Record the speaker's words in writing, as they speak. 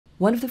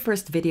One of the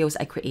first videos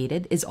I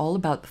created is all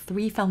about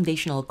 3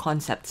 foundational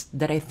concepts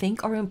that I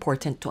think are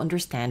important to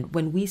understand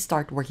when we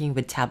start working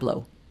with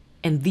Tableau.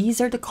 And these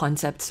are the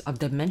concepts of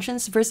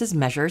dimensions versus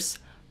measures,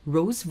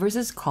 rows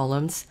versus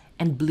columns,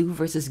 and blue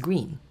versus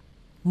green.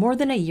 More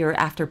than a year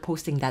after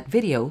posting that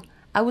video,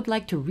 I would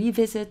like to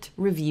revisit,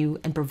 review,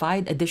 and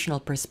provide additional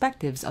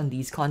perspectives on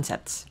these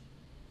concepts.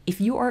 If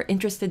you are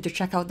interested to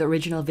check out the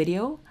original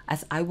video,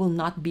 as I will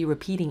not be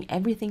repeating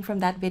everything from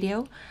that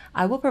video,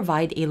 I will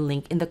provide a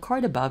link in the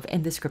card above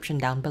and description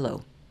down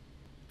below.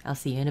 I'll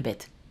see you in a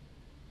bit.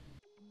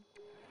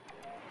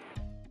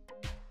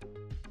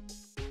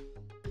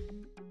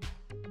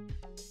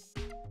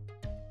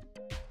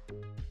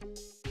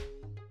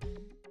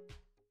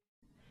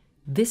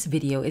 This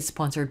video is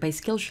sponsored by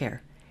Skillshare.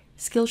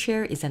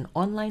 Skillshare is an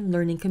online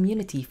learning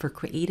community for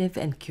creative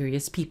and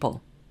curious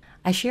people.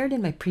 I shared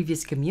in my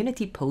previous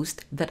community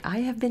post that I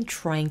have been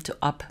trying to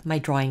up my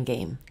drawing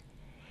game.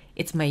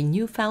 It's my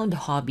newfound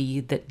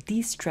hobby that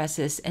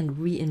de-stresses and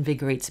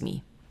reinvigorates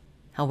me.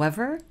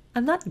 However,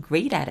 I'm not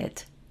great at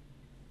it.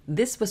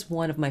 This was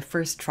one of my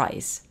first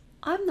tries.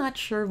 I'm not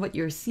sure what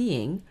you're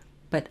seeing,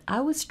 but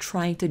I was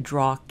trying to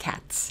draw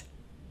cats.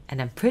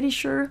 And I'm pretty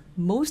sure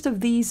most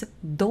of these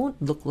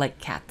don't look like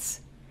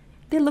cats.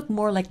 They look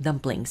more like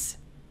dumplings.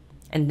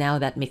 And now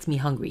that makes me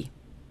hungry.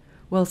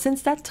 Well,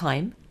 since that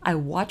time, I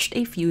watched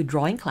a few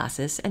drawing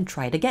classes and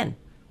tried again.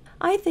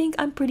 I think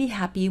I'm pretty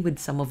happy with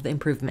some of the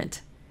improvement.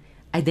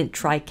 I didn't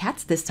try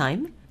cats this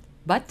time,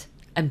 but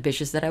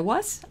ambitious that I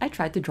was, I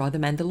tried to draw The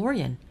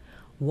Mandalorian,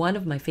 one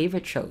of my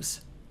favorite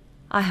shows.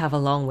 I have a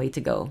long way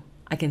to go.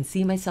 I can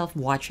see myself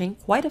watching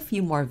quite a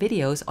few more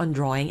videos on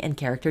drawing and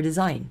character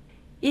design.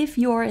 If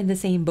you're in the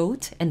same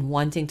boat and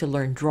wanting to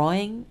learn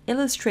drawing,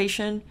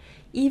 illustration,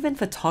 even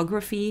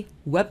photography,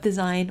 web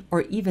design,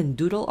 or even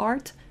doodle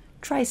art,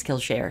 try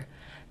Skillshare.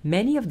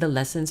 Many of the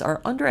lessons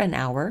are under an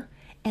hour,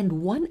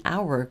 and 1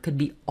 hour could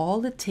be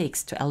all it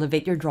takes to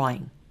elevate your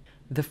drawing.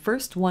 The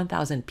first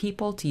 1,000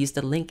 people to use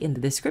the link in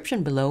the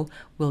description below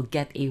will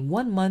get a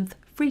 1-month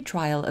free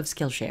trial of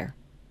Skillshare.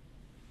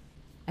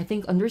 I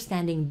think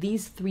understanding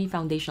these 3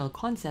 foundational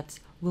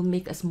concepts will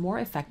make us more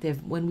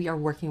effective when we are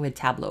working with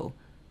Tableau.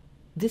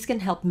 This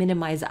can help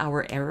minimize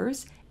our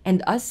errors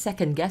and us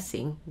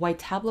second-guessing why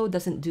Tableau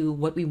doesn't do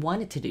what we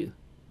want it to do.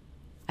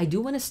 I do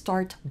want to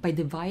start by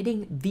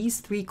dividing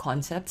these 3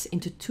 concepts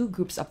into 2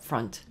 groups up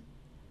front.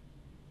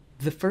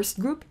 The first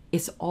group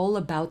is all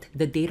about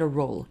the data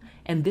role,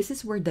 and this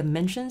is where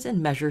dimensions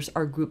and measures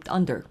are grouped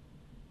under.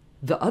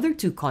 The other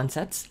 2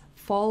 concepts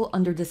fall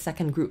under the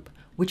second group,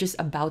 which is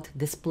about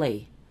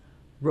display.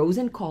 Rows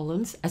and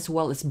columns, as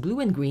well as blue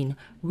and green,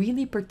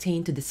 really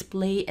pertain to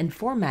display and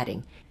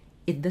formatting.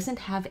 It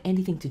doesn't have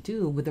anything to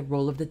do with the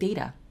role of the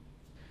data.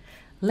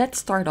 Let's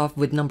start off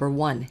with number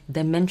 1,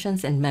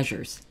 dimensions and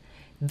measures.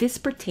 This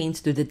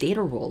pertains to the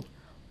data role.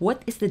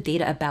 What is the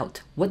data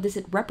about? What does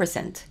it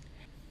represent?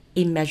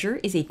 A measure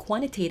is a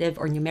quantitative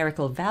or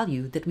numerical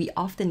value that we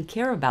often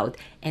care about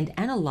and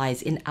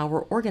analyze in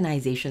our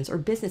organizations or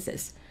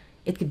businesses.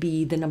 It could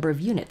be the number of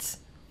units,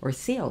 or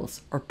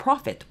sales, or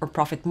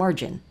profit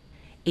margin.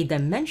 A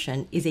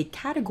dimension is a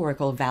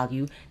categorical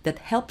value that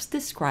helps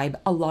describe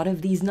a lot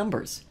of these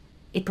numbers.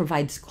 It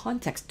provides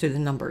context to the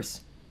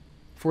numbers.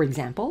 For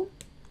example,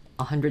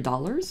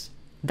 $100,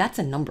 that's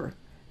a number.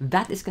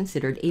 That is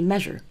considered a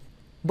measure,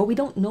 but we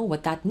don't know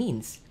what that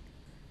means.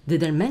 The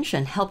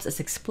dimension helps us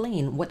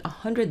explain what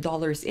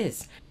 $100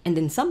 is, and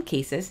in some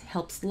cases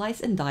helps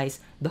slice and dice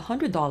the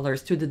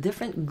 $100 to the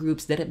different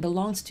groups that it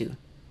belongs to.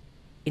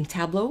 In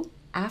Tableau,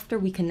 after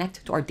we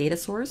connect to our data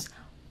source,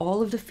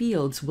 all of the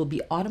fields will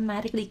be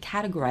automatically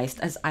categorized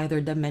as either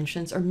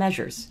dimensions or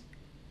measures.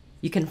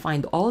 You can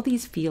find all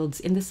these fields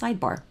in the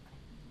sidebar.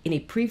 In a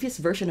previous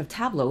version of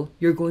Tableau,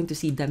 you're going to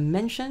see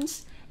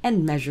dimensions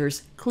and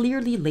measures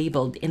clearly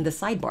labeled in the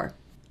sidebar.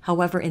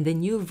 However, in the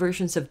new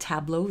versions of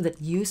Tableau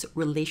that use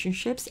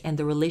relationships and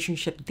the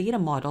relationship data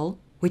model,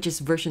 which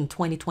is version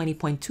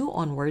 2020.2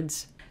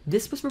 onwards,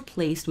 this was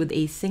replaced with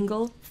a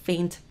single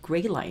faint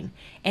gray line.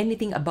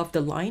 Anything above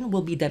the line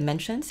will be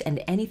dimensions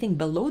and anything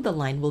below the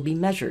line will be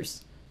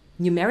measures.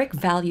 Numeric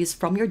values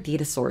from your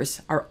data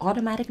source are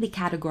automatically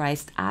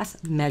categorized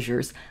as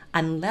measures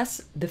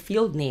unless the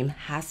field name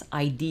has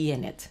ID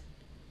in it.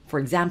 For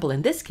example,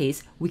 in this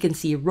case, we can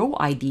see row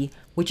ID,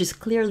 which is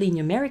clearly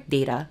numeric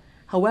data.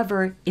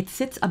 However, it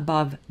sits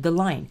above the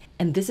line,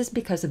 and this is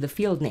because of the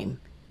field name.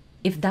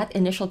 If that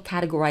initial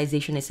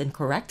categorization is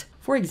incorrect,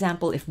 for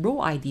example, if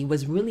row ID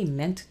was really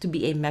meant to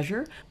be a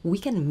measure, we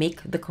can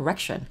make the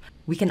correction.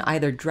 We can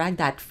either drag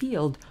that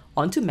field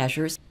onto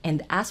measures,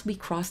 and as we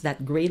cross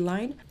that gray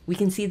line, we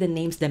can see the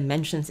names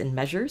dimensions and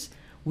measures.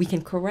 We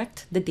can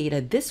correct the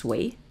data this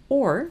way,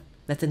 or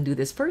let's undo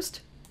this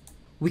first.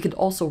 We could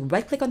also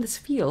right-click on this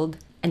field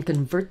and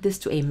convert this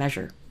to a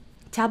measure.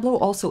 Tableau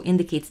also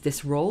indicates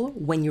this role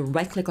when you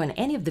right-click on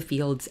any of the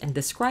fields and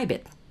describe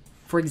it.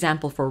 For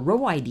example, for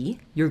row ID,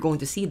 you're going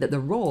to see that the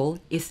role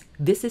is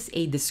this is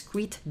a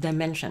discrete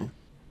dimension.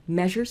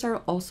 Measures are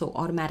also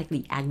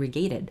automatically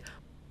aggregated.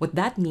 What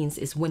that means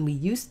is when we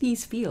use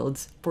these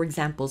fields, for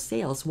example,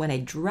 sales, when I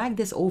drag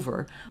this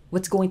over,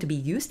 what's going to be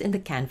used in the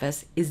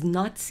canvas is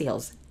not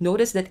sales.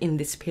 Notice that in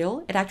this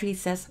pill, it actually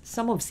says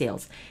sum of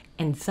sales,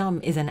 and sum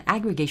is an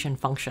aggregation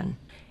function.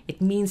 It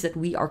means that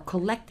we are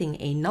collecting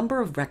a number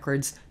of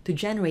records to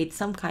generate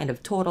some kind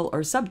of total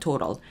or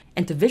subtotal.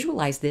 And to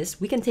visualize this,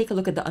 we can take a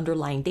look at the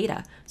underlying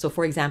data. So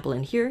for example,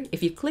 in here,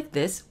 if you click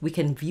this, we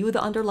can view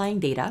the underlying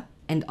data,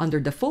 and under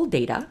the full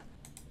data,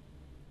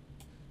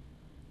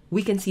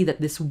 we can see that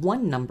this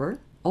one number,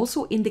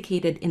 also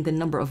indicated in the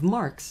number of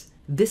marks,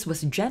 this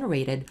was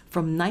generated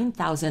from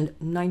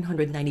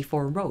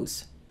 9,994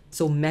 rows.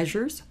 So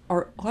measures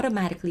are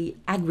automatically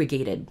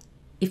aggregated.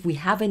 If we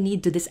have a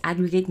need to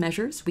disaggregate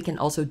measures, we can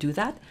also do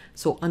that.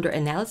 So under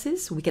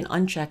analysis, we can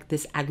uncheck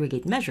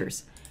disaggregate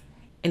measures.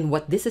 And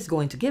what this is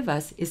going to give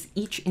us is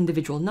each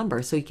individual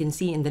number. So you can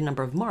see in the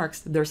number of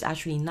marks, there's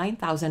actually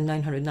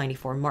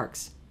 9,994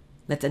 marks.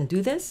 Let's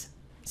undo this.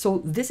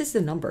 So this is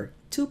the number,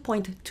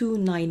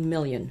 2.29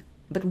 million,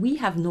 but we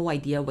have no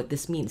idea what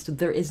this means. So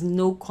there is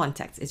no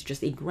context. It's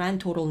just a grand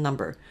total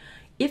number.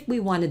 If we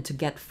wanted to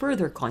get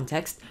further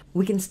context,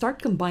 we can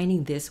start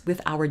combining this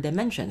with our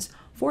dimensions.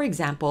 For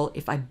example,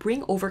 if I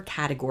bring over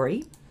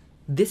category,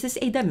 this is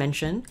a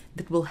dimension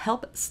that will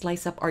help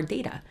slice up our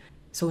data.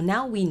 So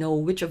now we know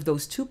which of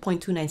those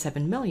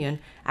 2.297 million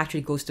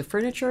actually goes to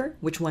furniture,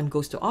 which one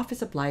goes to office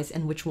supplies,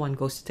 and which one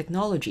goes to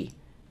technology.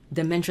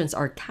 Dimensions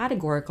are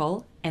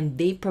categorical and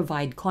they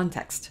provide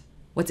context.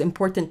 What's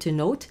important to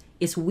note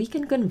is we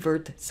can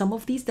convert some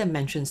of these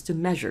dimensions to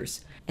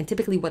measures. And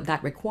typically what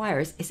that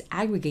requires is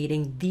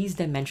aggregating these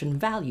dimension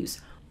values.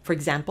 For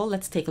example,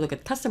 let's take a look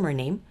at customer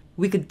name.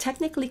 We could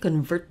technically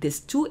convert this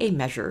to a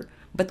measure,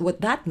 but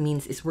what that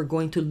means is we're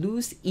going to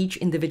lose each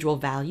individual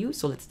value.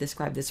 So let's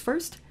describe this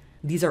first.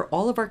 These are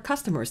all of our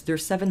customers.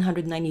 There's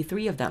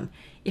 793 of them.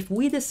 If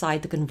we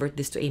decide to convert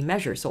this to a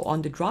measure, so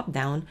on the drop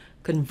down,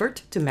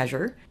 convert to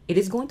measure, it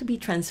is going to be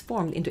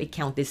transformed into a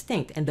count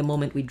distinct. And the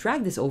moment we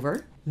drag this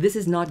over, this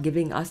is not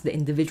giving us the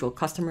individual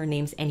customer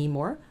names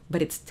anymore,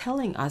 but it's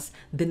telling us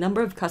the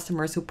number of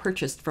customers who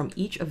purchased from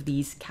each of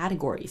these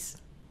categories.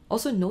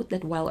 Also note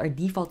that while our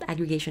default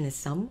aggregation is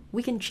sum,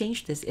 we can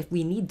change this if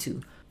we need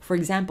to. For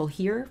example,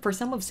 here for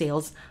sum of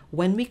sales,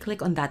 when we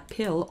click on that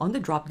pill on the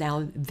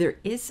drop-down, there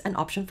is an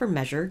option for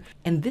measure,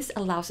 and this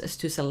allows us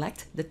to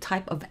select the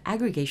type of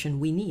aggregation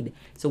we need.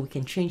 So we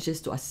can change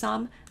this to a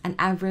sum, an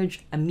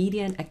average, a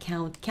median, a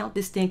count, count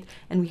distinct,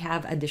 and we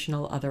have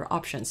additional other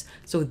options.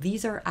 So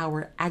these are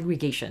our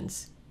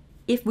aggregations.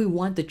 If we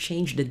want to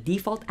change the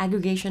default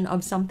aggregation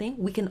of something,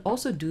 we can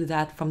also do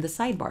that from the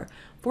sidebar.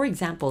 For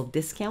example,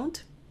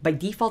 discount. By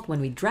default,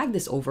 when we drag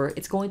this over,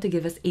 it's going to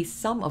give us a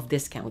sum of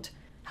discount.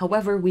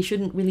 However, we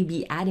shouldn't really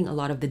be adding a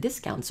lot of the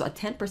discount. So a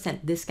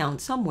 10% discount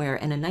somewhere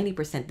and a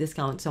 90%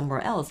 discount somewhere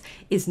else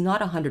is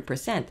not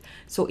 100%.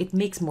 So it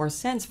makes more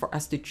sense for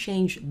us to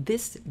change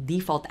this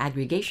default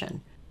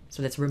aggregation.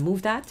 So let's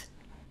remove that.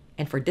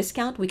 And for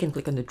discount, we can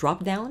click on the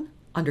drop down.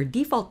 Under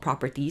default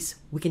properties,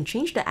 we can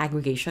change the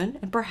aggregation,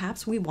 and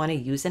perhaps we want to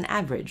use an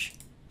average.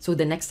 So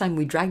the next time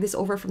we drag this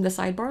over from the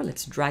sidebar,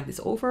 let's drag this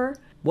over.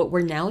 What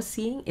we're now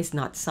seeing is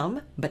not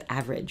sum, but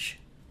average.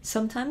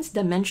 Sometimes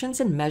dimensions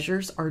and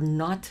measures are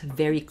not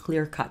very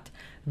clear-cut.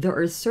 There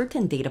are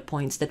certain data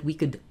points that we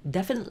could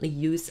definitely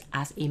use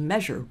as a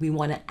measure. We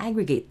want to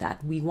aggregate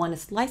that. We want to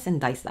slice and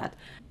dice that.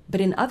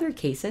 But in other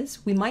cases,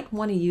 we might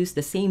want to use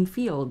the same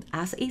field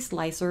as a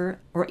slicer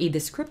or a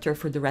descriptor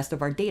for the rest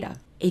of our data.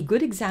 A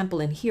good example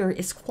in here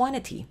is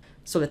quantity.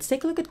 So let's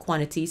take a look at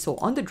quantity. So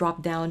on the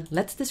drop-down,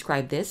 let's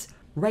describe this.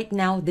 Right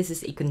now, this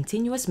is a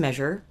continuous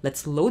measure.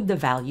 Let's load the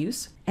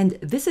values. And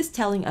this is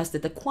telling us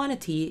that the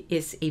quantity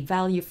is a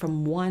value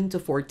from 1 to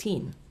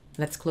 14.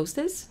 Let's close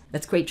this.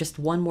 Let's create just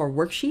one more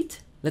worksheet.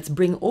 Let's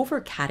bring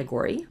over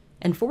category.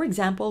 And for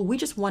example, we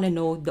just want to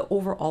know the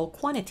overall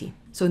quantity.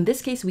 So in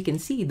this case, we can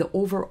see the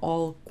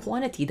overall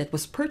quantity that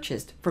was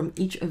purchased from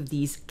each of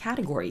these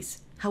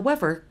categories.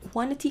 However,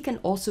 quantity can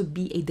also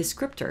be a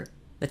descriptor.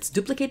 Let's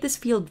duplicate this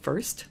field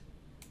first.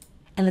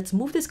 And let's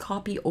move this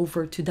copy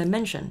over to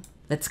dimension.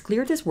 Let's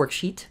clear this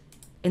worksheet.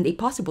 And a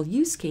possible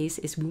use case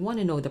is we want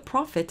to know the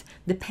profit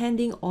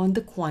depending on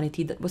the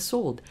quantity that was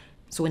sold.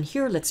 So in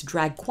here, let's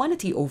drag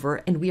quantity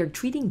over, and we are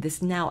treating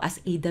this now as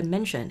a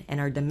dimension, and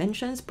our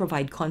dimensions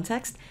provide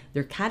context,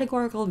 they're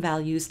categorical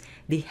values,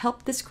 they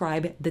help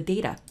describe the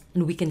data.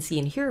 And we can see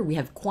in here, we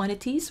have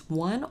quantities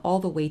 1 all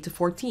the way to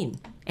 14.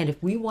 And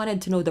if we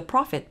wanted to know the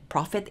profit,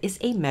 profit is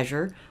a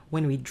measure.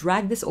 When we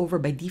drag this over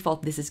by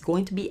default, this is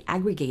going to be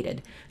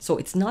aggregated. So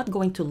it's not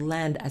going to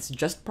land as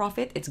just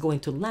profit, it's going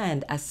to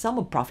land as sum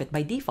of profit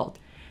by default.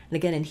 And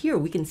again, in here,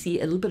 we can see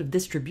a little bit of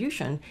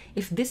distribution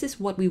if this is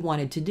what we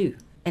wanted to do.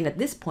 And at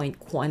this point,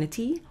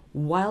 quantity,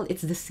 while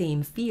it's the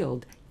same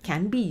field,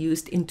 can be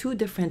used in two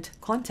different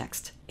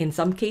contexts. In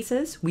some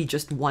cases, we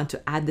just want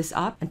to add this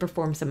up and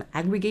perform some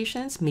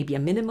aggregations, maybe a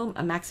minimum,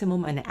 a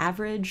maximum, an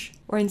average.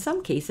 Or in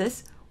some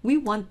cases, we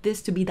want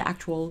this to be the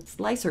actual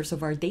slicers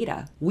of our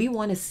data. We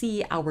want to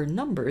see our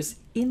numbers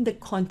in the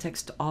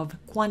context of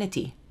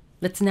quantity.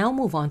 Let's now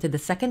move on to the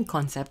second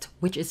concept,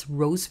 which is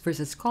rows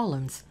versus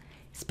columns.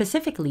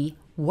 Specifically,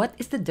 what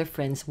is the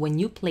difference when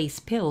you place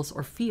pills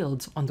or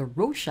fields on the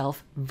row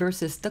shelf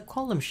versus the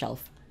column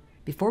shelf?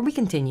 Before we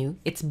continue,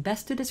 it's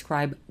best to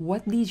describe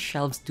what these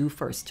shelves do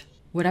first.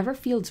 Whatever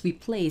fields we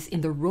place in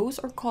the rows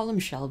or column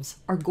shelves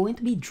are going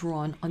to be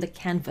drawn on the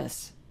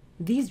canvas.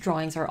 These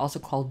drawings are also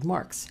called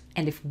marks,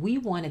 and if we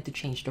wanted to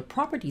change the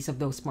properties of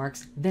those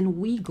marks, then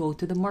we go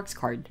to the marks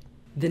card.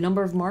 The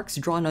number of marks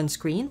drawn on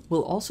screen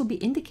will also be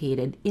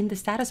indicated in the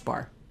status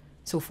bar.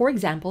 So for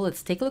example,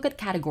 let's take a look at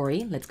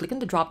category. Let's click on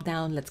the drop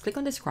down. Let's click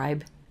on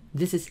describe.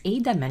 This is a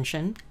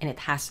dimension and it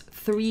has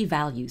 3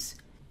 values.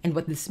 And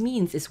what this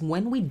means is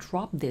when we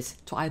drop this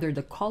to either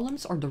the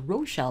columns or the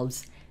row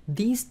shelves,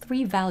 these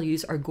 3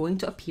 values are going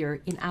to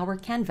appear in our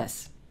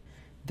canvas.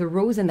 The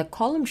rows and the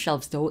column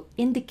shelves, though,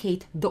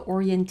 indicate the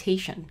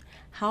orientation.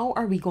 How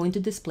are we going to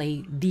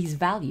display these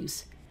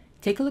values?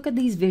 Take a look at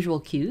these visual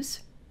cues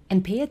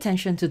and pay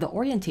attention to the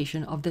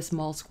orientation of the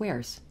small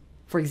squares.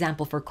 For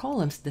example, for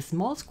columns, the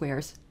small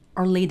squares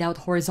are laid out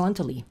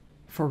horizontally.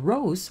 For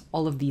rows,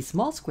 all of these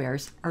small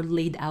squares are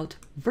laid out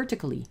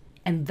vertically.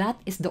 And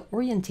that is the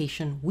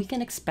orientation we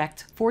can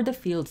expect for the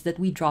fields that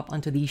we drop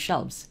onto these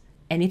shelves.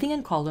 Anything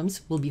in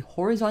columns will be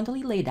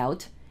horizontally laid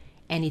out.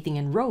 Anything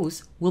in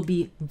rows will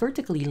be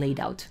vertically laid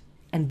out.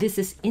 And this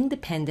is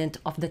independent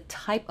of the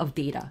type of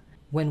data.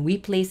 When we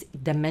place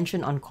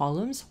dimension on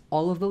columns,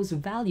 all of those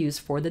values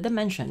for the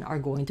dimension are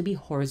going to be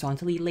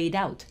horizontally laid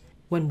out.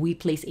 When we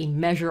place a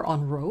measure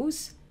on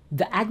rows,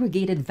 the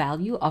aggregated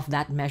value of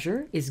that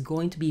measure is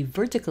going to be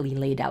vertically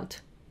laid out.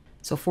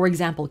 So for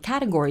example,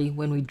 category,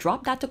 when we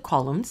drop that to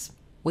columns,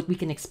 what we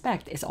can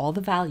expect is all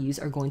the values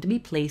are going to be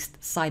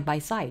placed side by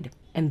side.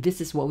 And this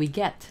is what we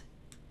get.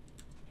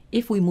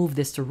 If we move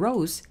this to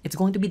rows, it's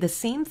going to be the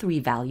same 3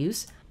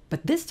 values,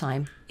 but this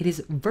time it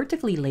is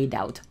vertically laid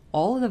out.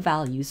 All of the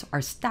values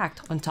are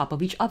stacked on top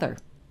of each other.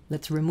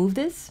 Let's remove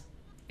this.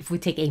 If we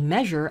take a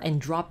measure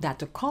and drop that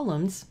to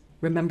columns,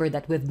 remember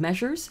that with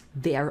measures,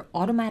 they are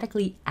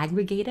automatically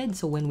aggregated.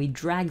 So when we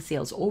drag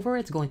sales over,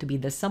 it's going to be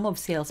the sum of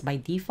sales by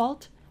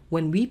default.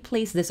 When we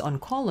place this on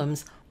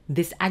columns,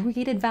 this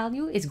aggregated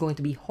value is going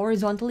to be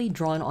horizontally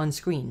drawn on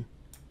screen.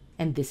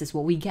 And this is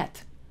what we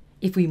get.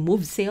 If we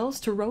move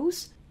sales to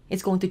rows,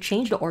 it's going to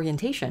change the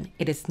orientation.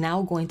 It is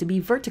now going to be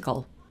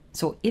vertical.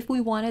 So if we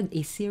wanted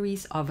a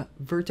series of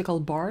vertical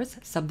bars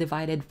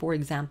subdivided, for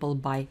example,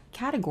 by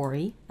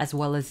category, as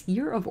well as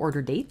year of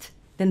order date,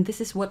 then this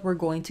is what we're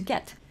going to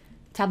get.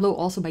 Tableau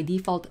also by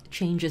default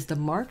changes the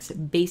marks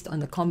based on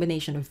the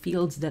combination of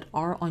fields that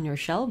are on your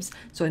shelves.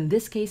 So in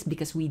this case,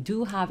 because we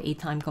do have a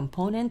time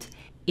component,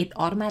 it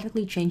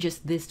automatically changes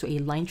this to a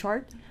line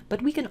chart,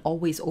 but we can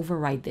always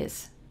override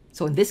this.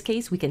 So in this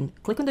case, we can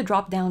click on the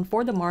drop down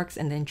for the marks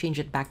and then change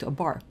it back to a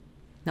bar.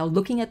 Now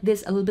looking at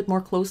this a little bit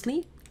more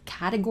closely,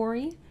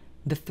 category,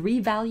 the 3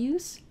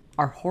 values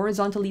are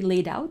horizontally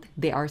laid out.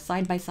 They are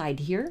side by side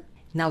here.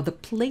 Now the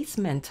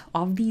placement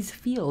of these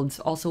fields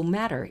also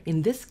matter.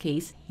 In this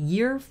case,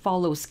 year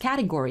follows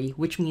category,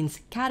 which means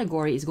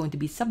category is going to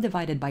be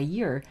subdivided by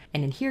year.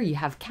 And in here you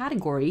have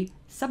category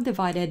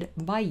subdivided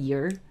by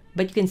year,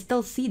 but you can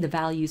still see the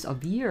values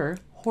of year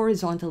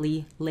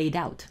horizontally laid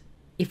out.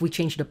 If we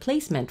change the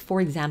placement, for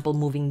example,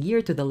 moving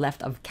year to the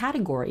left of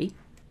category,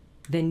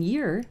 then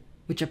year,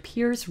 which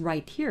appears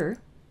right here,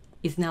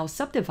 is now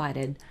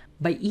subdivided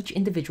by each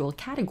individual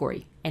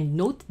category. And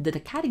note that the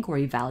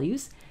category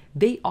values,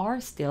 they are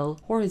still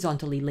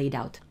horizontally laid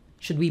out.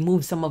 Should we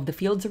move some of the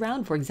fields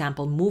around, for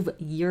example, move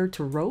year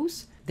to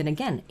rows, then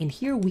again, in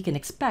here we can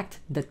expect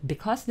that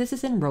because this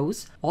is in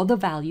rows, all the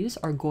values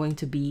are going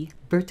to be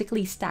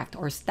vertically stacked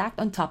or stacked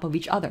on top of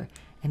each other.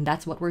 And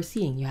that's what we're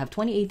seeing. You have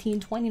 2018,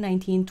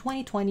 2019,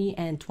 2020,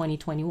 and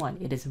 2021.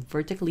 It is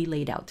vertically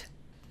laid out.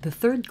 The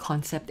third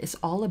concept is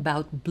all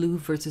about blue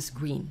versus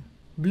green.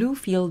 Blue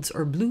fields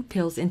or blue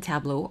pills in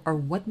Tableau are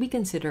what we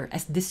consider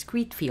as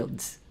discrete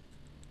fields.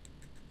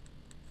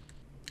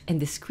 And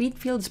discrete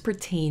fields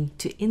pertain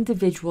to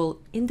individual,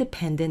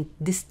 independent,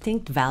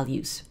 distinct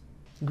values.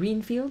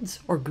 Green fields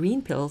or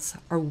green pills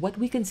are what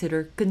we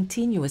consider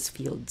continuous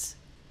fields.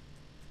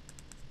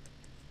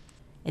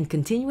 And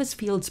continuous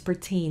fields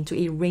pertain to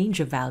a range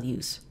of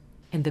values.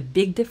 And the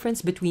big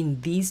difference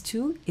between these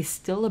two is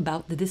still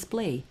about the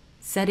display.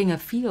 Setting a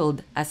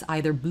field as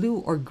either blue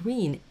or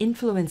green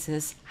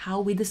influences how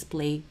we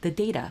display the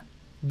data.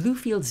 Blue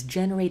fields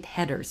generate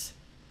headers.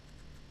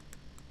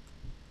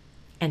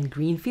 And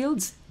green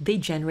fields, they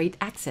generate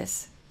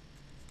axis.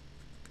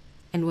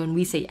 And when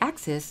we say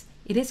axis,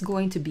 it is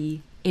going to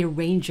be a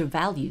range of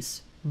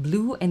values.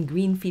 Blue and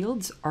green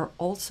fields are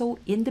also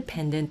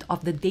independent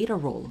of the data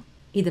role.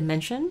 A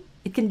dimension,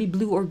 it can be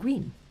blue or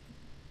green.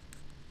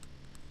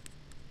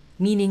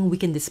 Meaning we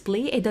can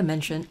display a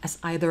dimension as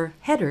either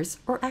headers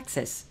or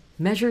axis.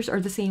 Measures are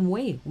the same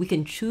way. We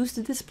can choose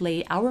to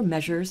display our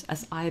measures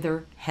as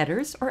either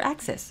headers or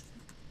axis.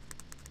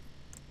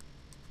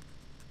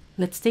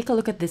 Let's take a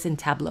look at this in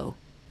Tableau.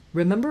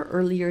 Remember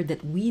earlier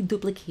that we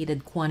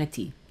duplicated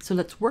quantity, so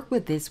let's work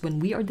with this when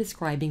we are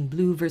describing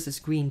blue versus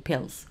green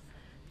pills.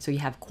 So you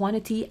have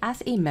quantity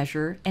as a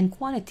measure and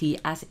quantity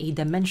as a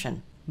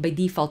dimension. By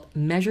default,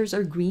 measures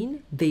are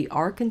green, they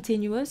are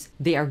continuous,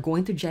 they are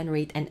going to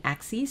generate an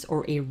axis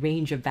or a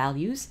range of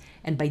values,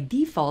 and by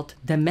default,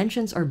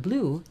 dimensions are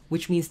blue,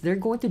 which means they're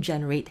going to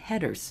generate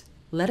headers.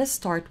 Let us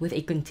start with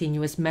a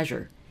continuous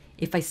measure.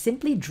 If I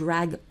simply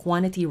drag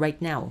quantity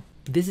right now,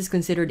 this is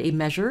considered a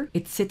measure.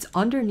 It sits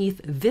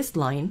underneath this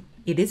line.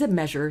 It is a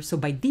measure, so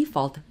by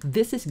default,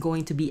 this is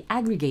going to be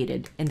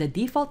aggregated, and the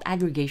default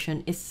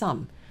aggregation is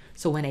sum.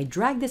 So when I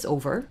drag this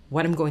over,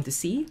 what I'm going to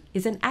see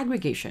is an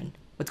aggregation.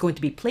 What's going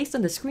to be placed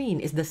on the screen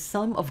is the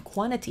sum of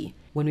quantity.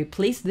 When we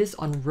place this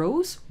on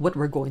rows, what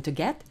we're going to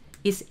get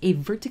is a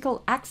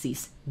vertical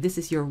axis. This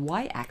is your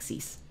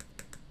y-axis.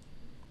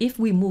 If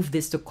we move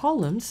this to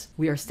columns,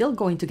 we are still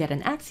going to get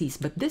an axis,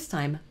 but this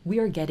time we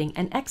are getting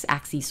an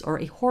x-axis or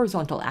a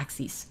horizontal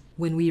axis.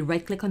 When we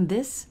right-click on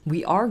this,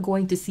 we are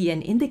going to see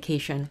an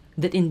indication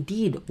that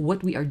indeed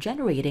what we are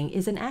generating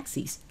is an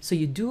axis. So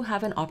you do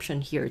have an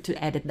option here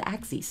to edit the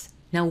axis.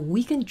 Now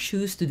we can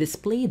choose to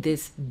display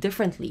this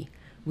differently.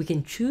 We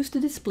can choose to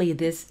display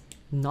this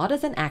not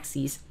as an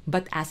axis,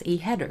 but as a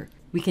header.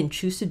 We can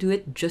choose to do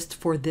it just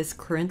for this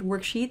current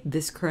worksheet,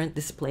 this current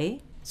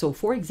display. So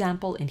for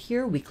example, in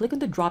here, we click on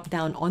the drop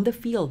down on the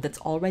field that's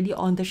already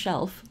on the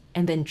shelf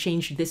and then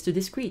change this to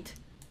discrete.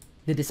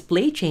 The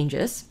display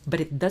changes,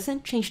 but it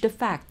doesn't change the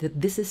fact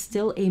that this is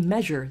still a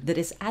measure that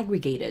is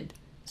aggregated.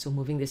 So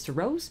moving this to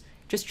rows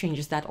just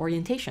changes that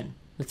orientation.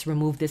 Let's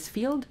remove this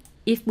field.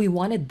 If we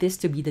wanted this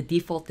to be the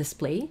default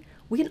display,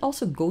 we can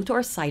also go to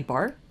our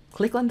sidebar,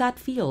 click on that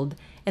field,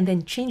 and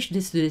then change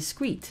this to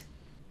discrete.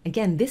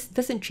 Again, this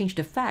doesn't change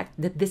the fact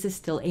that this is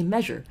still a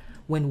measure.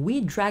 When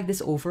we drag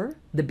this over,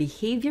 the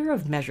behavior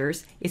of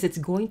measures is it's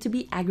going to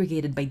be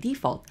aggregated by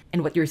default.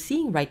 And what you're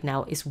seeing right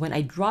now is when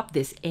I drop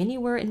this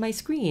anywhere in my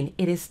screen,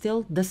 it is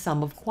still the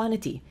sum of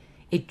quantity.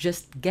 It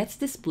just gets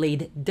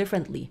displayed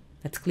differently.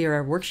 Let's clear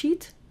our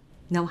worksheet.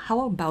 Now,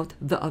 how about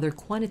the other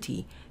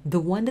quantity, the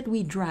one that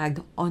we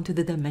dragged onto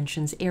the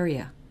dimensions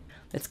area?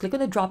 Let's click on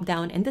the drop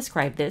down and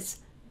describe this.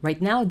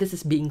 Right now, this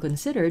is being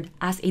considered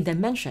as a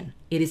dimension.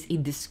 It is a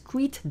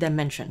discrete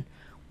dimension,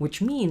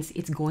 which means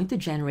it's going to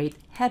generate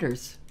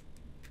headers.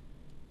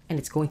 And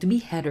it's going to be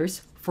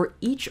headers for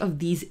each of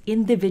these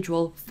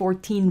individual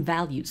 14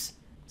 values.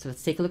 So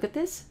let's take a look at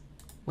this.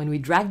 When we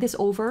drag this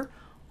over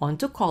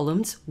onto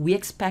columns, we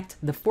expect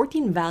the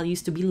 14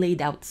 values to be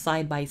laid out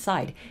side by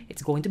side.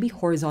 It's going to be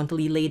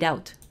horizontally laid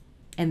out.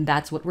 And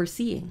that's what we're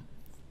seeing.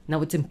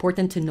 Now, it's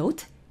important to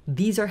note,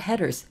 these are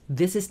headers.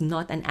 This is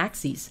not an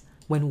axis.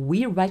 When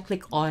we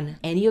right-click on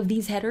any of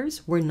these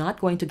headers, we're not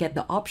going to get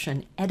the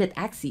option Edit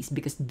Axis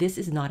because this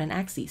is not an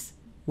axis.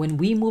 When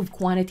we move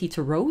quantity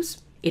to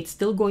rows, it's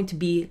still going to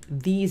be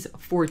these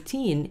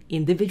 14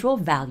 individual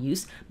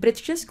values, but it's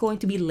just going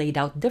to be laid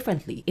out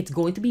differently. It's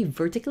going to be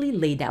vertically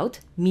laid out,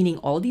 meaning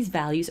all these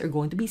values are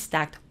going to be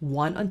stacked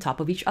one on top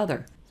of each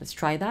other. Let's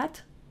try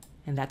that,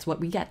 and that's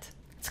what we get.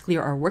 Let's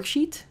clear our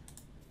worksheet.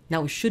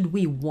 Now, should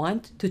we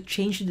want to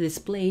change the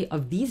display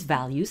of these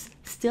values,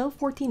 still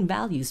 14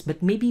 values,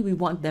 but maybe we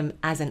want them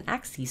as an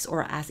axis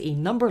or as a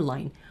number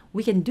line,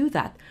 we can do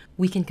that.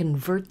 We can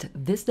convert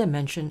this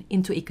dimension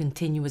into a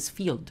continuous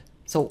field.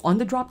 So on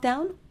the drop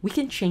down, we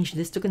can change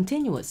this to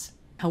continuous.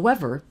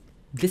 However,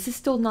 this is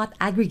still not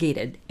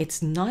aggregated.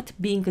 It's not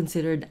being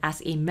considered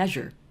as a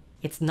measure.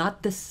 It's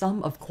not the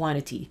sum of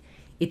quantity.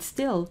 It's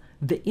still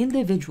the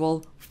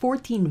individual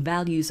 14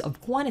 values of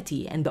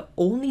quantity, and the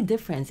only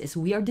difference is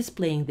we are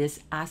displaying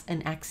this as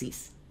an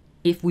axis.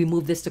 If we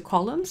move this to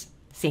columns,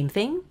 same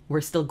thing,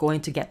 we're still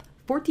going to get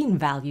 14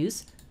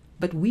 values,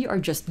 but we are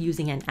just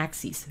using an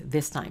axis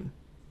this time.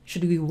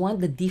 Should we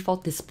want the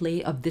default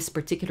display of this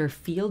particular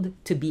field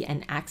to be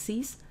an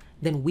axis,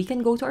 then we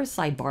can go to our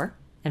sidebar,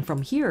 and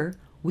from here,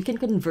 we can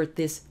convert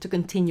this to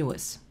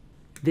continuous.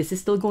 This is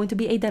still going to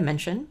be a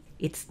dimension.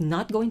 It's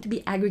not going to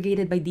be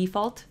aggregated by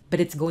default, but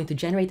it's going to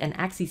generate an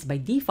axis by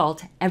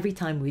default every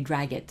time we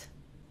drag it.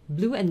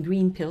 Blue and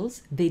green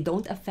pills, they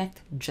don't affect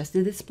just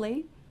the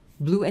display.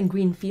 Blue and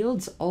green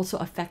fields also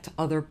affect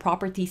other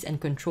properties and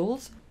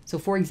controls. So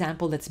for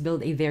example, let's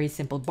build a very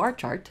simple bar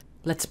chart.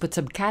 Let's put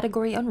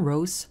subcategory on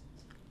rows.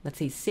 Let's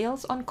say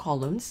sales on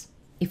columns.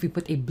 If we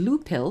put a blue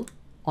pill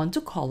onto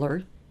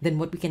color, then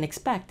what we can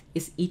expect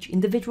is each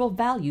individual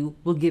value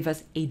will give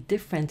us a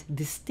different,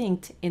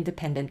 distinct,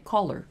 independent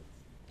color.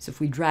 So if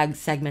we drag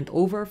segment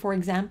over, for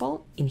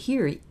example, in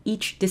here,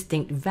 each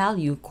distinct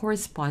value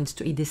corresponds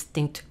to a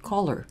distinct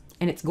color,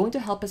 and it's going to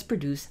help us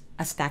produce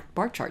a stacked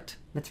bar chart.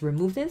 Let's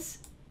remove this.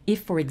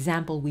 If, for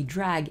example, we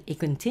drag a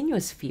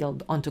continuous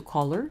field onto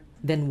color,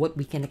 then what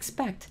we can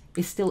expect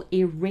is still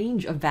a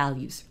range of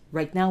values.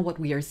 Right now, what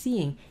we are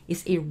seeing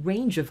is a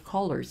range of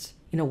colors.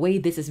 In a way,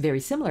 this is very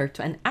similar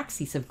to an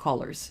axis of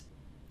colors.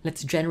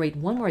 Let's generate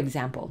one more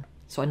example.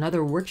 So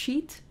another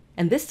worksheet.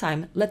 And this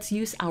time, let's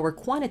use our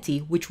quantity,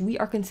 which we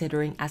are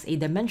considering as a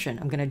dimension.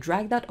 I'm going to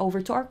drag that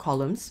over to our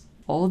columns.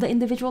 All the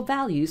individual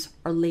values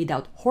are laid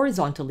out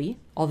horizontally.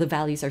 All the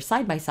values are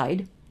side by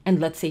side. And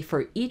let's say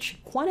for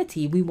each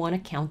quantity, we want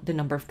to count the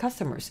number of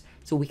customers.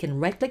 So we can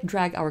right-click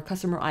drag our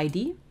customer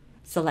ID,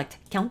 select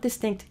Count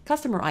Distinct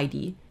Customer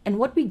ID, and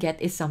what we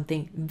get is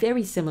something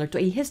very similar to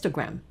a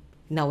histogram.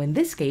 Now in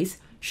this case,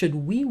 should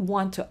we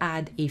want to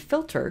add a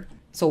filter,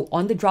 so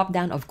on the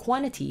drop-down of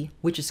quantity,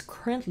 which is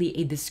currently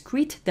a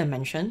discrete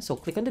dimension, so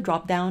click on the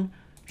drop-down,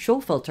 show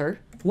filter,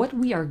 what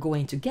we are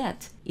going to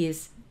get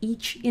is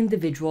each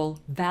individual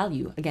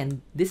value.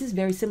 Again, this is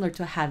very similar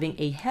to having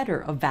a header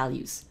of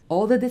values.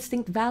 All the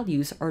distinct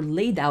values are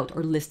laid out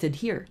or listed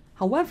here.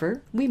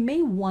 However, we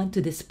may want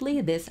to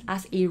display this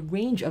as a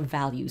range of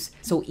values.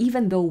 So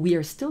even though we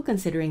are still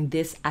considering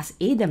this as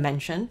a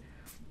dimension,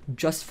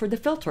 just for the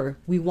filter,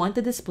 we want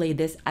to display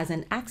this as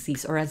an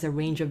axis or as a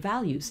range of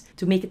values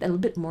to make it a little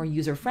bit more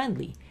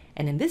user-friendly.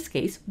 And in this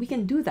case, we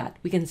can do that.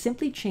 We can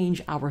simply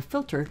change our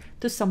filter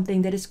to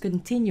something that is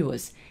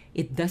continuous.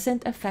 It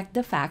doesn't affect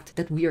the fact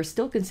that we are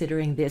still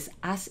considering this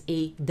as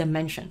a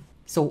dimension.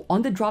 So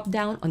on the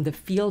drop-down on the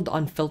field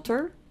on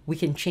filter, we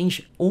can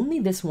change only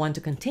this one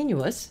to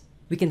continuous.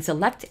 We can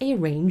select a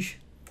range,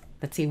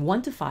 let's say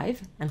 1 to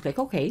 5, and click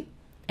OK.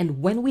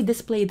 And when we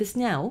display this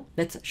now,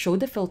 let's show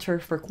the filter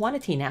for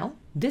quantity now.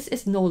 This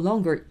is no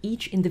longer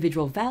each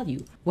individual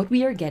value. What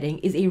we are getting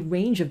is a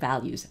range of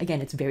values.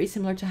 Again, it's very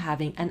similar to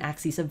having an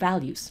axis of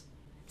values.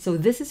 So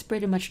this is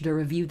pretty much the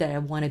review that I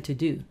wanted to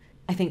do.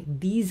 I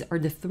think these are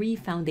the 3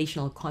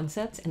 foundational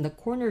concepts and the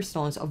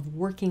cornerstones of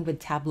working with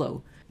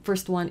Tableau.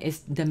 First one is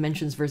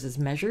dimensions versus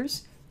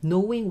measures,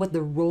 knowing what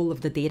the role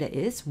of the data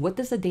is. What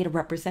does the data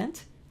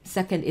represent?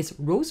 Second is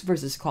rows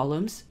versus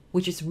columns,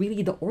 which is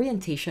really the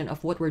orientation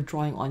of what we're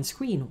drawing on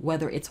screen,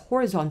 whether it's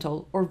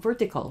horizontal or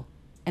vertical.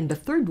 And the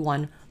third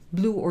one,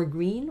 blue or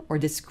green or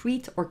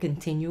discrete or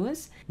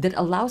continuous, that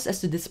allows us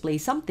to display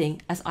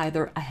something as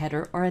either a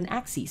header or an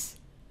axis.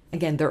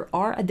 Again, there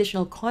are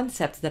additional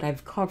concepts that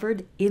I've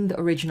covered in the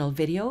original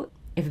video,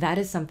 if that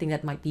is something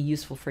that might be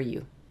useful for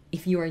you.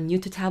 If you are new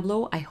to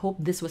Tableau, I hope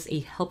this was a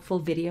helpful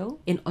video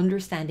in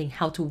understanding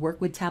how to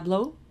work with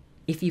Tableau.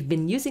 If you've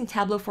been using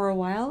Tableau for a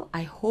while,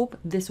 I hope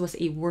this was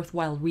a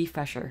worthwhile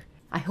refresher.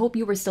 I hope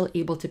you were still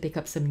able to pick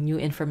up some new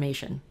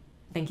information.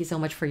 Thank you so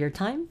much for your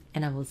time,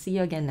 and I will see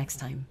you again next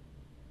time.